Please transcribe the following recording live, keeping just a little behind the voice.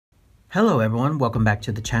Hello everyone, welcome back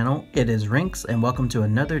to the channel. It is Rinks and welcome to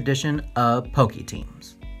another edition of Poke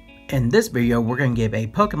Teams. In this video, we're going to give a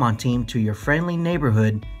Pokemon team to your friendly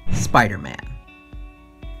neighborhood, Spider-Man.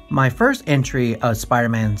 My first entry of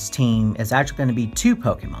Spider-Man's team is actually going to be two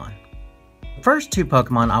Pokemon. The first two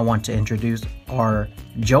Pokemon I want to introduce are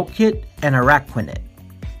Joltkit and Araquanid.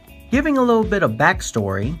 Giving a little bit of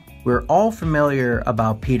backstory, we're all familiar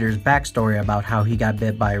about Peter's backstory about how he got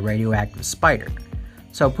bit by a radioactive spider.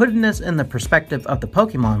 So putting this in the perspective of the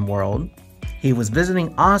Pokemon world, he was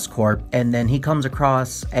visiting Oscorp and then he comes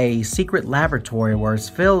across a secret laboratory where it's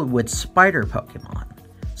filled with spider Pokemon.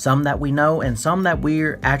 Some that we know and some that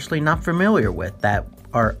we're actually not familiar with that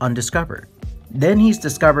are undiscovered. Then he's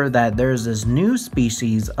discovered that there's this new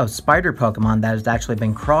species of spider Pokemon that has actually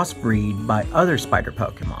been crossbreed by other spider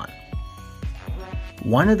Pokemon.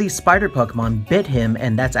 One of these spider Pokemon bit him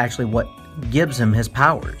and that's actually what gives him his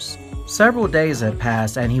powers. Several days have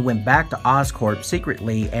passed and he went back to Oscorp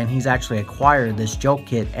secretly and he's actually acquired this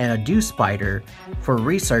Joltkit and a Dew Spider for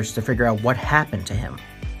research to figure out what happened to him.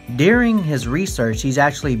 During his research, he's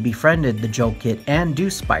actually befriended the Joltkit and Dew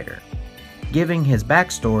Spider. Giving his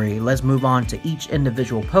backstory, let's move on to each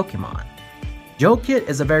individual Pokemon. Joltkit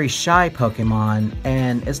is a very shy Pokemon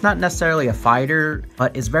and it's not necessarily a fighter,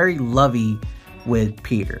 but is very lovey with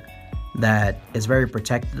Peter. That is very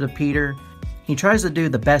protective of Peter. He tries to do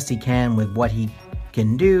the best he can with what he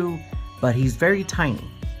can do, but he's very tiny.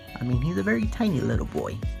 I mean, he's a very tiny little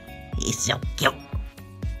boy. He's so cute.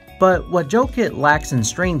 But what Joltkit lacks in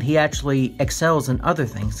strength, he actually excels in other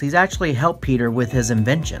things. He's actually helped Peter with his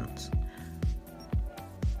inventions.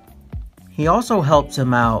 He also helps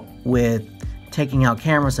him out with taking out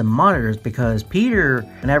cameras and monitors because Peter,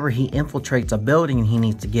 whenever he infiltrates a building he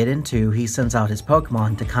needs to get into, he sends out his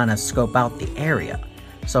Pokemon to kind of scope out the area.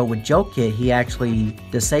 So with Joltkit, he actually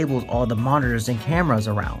disables all the monitors and cameras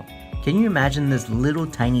around. Can you imagine this little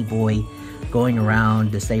tiny boy going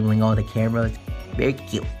around disabling all the cameras? Very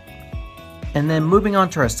cute. And then moving on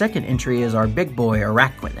to our second entry is our big boy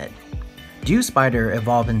Araquanid. Dew Spider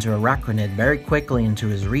evolved into Araquanid very quickly into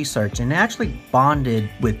his research and actually bonded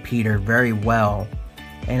with Peter very well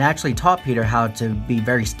and actually taught Peter how to be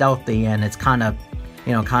very stealthy, and it's kind of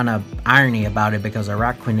irony about it because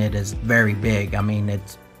Araquanid is very big. I mean,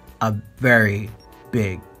 it's a very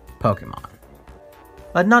big Pokemon.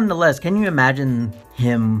 But nonetheless, can you imagine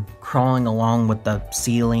him crawling along with the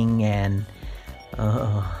ceiling and...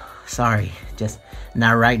 sorry, just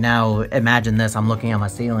now right now, imagine this. I'm looking at my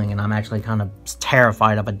ceiling and I'm actually kind of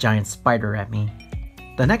terrified of a giant spider at me.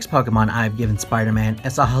 The next Pokemon I've given Spider-Man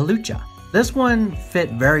is a Hawlucha. This one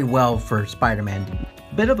fit very well for Spider-Man.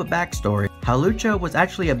 Bit of a backstory. Hawlucha was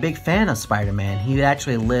actually a big fan of Spider-Man. He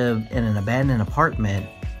actually lived in an abandoned apartment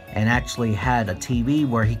and actually had a TV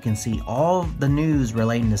where he can see all the news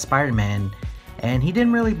relating to Spider-Man, and he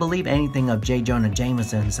didn't really believe anything of J. Jonah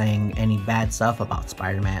Jameson saying any bad stuff about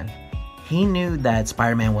Spider-Man. He knew that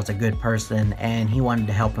Spider-Man was a good person and he wanted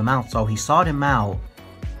to help him out, so he sought him out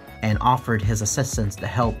and offered his assistance to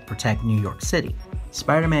help protect New York City.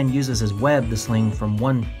 Spider-Man uses his web to sling from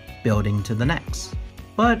one building to the next.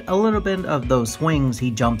 But a little bit of those swings,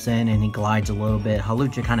 he jumps in and he glides a little bit.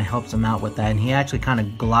 Hawlucha kind of helps him out with that, and he actually kind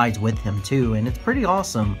of glides with him too, and it's pretty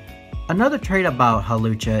awesome. Another trait about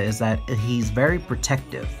Hawlucha is that he's very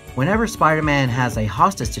protective. Whenever Spider-Man has a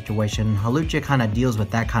hostage situation, Hawlucha kind of deals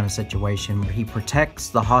with that kind of situation where he protects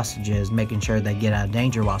the hostages, making sure they get out of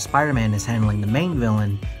danger, while Spider-Man is handling the main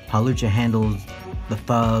villain. Hawlucha handles the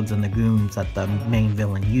thugs and the goons that the main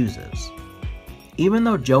villain uses. Even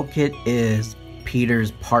though Joltkit is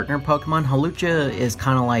Peter's partner Pokemon, Hawlucha is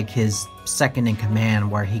kind of like his second in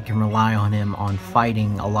command, where he can rely on him on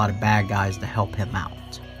fighting a lot of bad guys to help him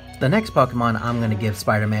out. The next Pokemon I'm going to give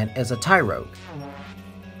Spider-Man is a Tyrogue.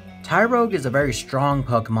 Tyrogue is a very strong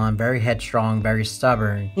Pokemon, very headstrong, very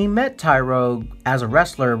stubborn. He met Tyrogue as a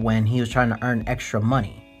wrestler when he was trying to earn extra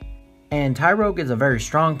money. And Tyrogue is a very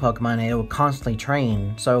strong Pokemon and it will constantly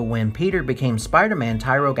train, so when Peter became Spider-Man,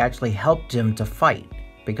 Tyrogue actually helped him to fight,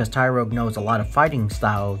 because Tyrogue knows a lot of fighting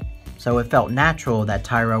styles, so it felt natural that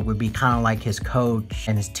Tyrogue would be kind of like his coach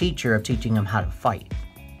and his teacher of teaching him how to fight.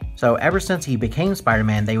 So ever since he became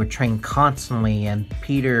Spider-Man, they would train constantly, and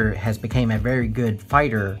Peter has become a very good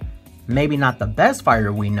fighter. Maybe not the best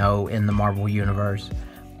fighter we know in the Marvel Universe,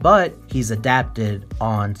 but he's adapted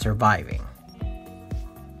on surviving.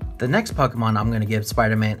 The next Pokemon I'm going to give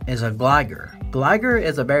Spider-Man is a Gligar. Gligar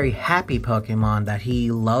is a very happy Pokemon that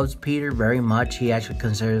he loves Peter very much. He actually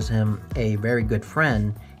considers him a very good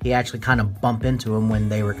friend. He actually kind of bumped into him when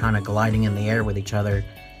they were kind of gliding in the air with each other,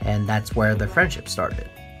 and that's where the friendship started.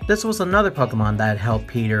 This was another Pokemon that helped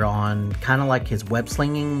Peter on kind of like his web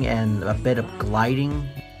slinging and a bit of gliding.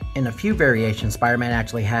 In a few variations, Spider-Man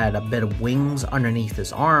actually had a bit of wings underneath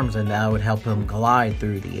his arms, and that would help him glide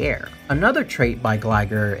through the air. Another trait by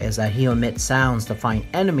Gligar is that he emits sounds to find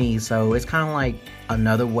enemies, so it's kind of like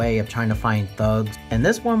another way of trying to find thugs. And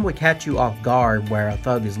this one would catch you off guard, where a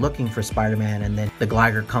thug is looking for Spider-Man and then the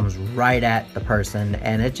Gligar comes right at the person,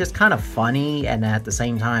 and it's just kind of funny, and at the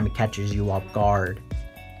same time it catches you off guard.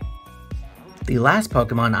 The last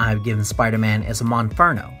Pokemon I've given Spider-Man is a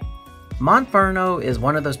Monferno. Monferno is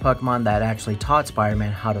one of those Pokemon that actually taught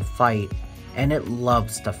Spider-Man how to fight, and it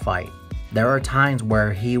loves to fight. There are times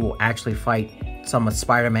where he will actually fight some of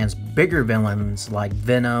Spider-Man's bigger villains like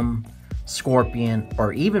Venom, Scorpion,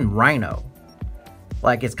 or even Rhino.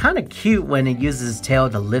 Like, it's kind of cute when it uses his tail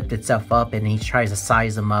to lift itself up and he tries to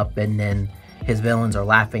size them up, and then his villains are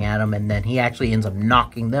laughing at him, and then he actually ends up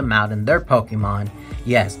knocking them out in their Pokemon.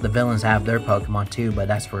 Yes, the villains have their Pokemon too, but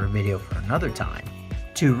that's for a video for another time.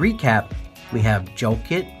 To recap, we have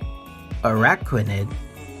Jolkit, Araquanid,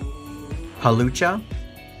 Hawlucha,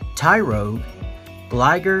 Tyrogue,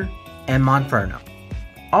 Gligar, and Monferno.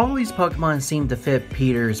 All these Pokemon seem to fit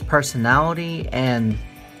Peter's personality and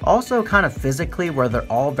also kind of physically, where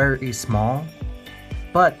they're all very small,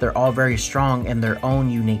 but they're all very strong in their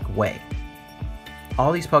own unique way.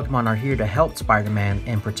 All these Pokemon are here to help Spider-Man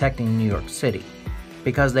in protecting New York City,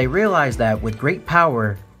 because they realize that with great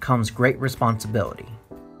power comes great responsibility.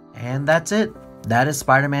 And that's it. That is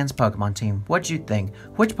Spider-Man's Pokemon team. What'd you think?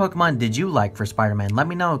 Which Pokemon did you like for Spider-Man? Let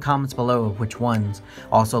me know in the comments below of which ones.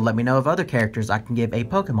 Also, let me know of other characters I can give a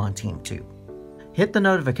Pokemon team to. Hit the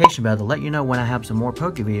notification bell to let you know when I have some more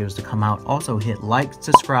Poke videos to come out. Also, hit like,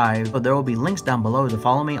 subscribe, but there will be links down below to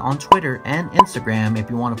follow me on Twitter and Instagram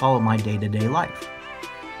if you want to follow my day-to-day life.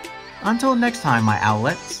 Until next time, my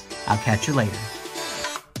outlets, I'll catch you later.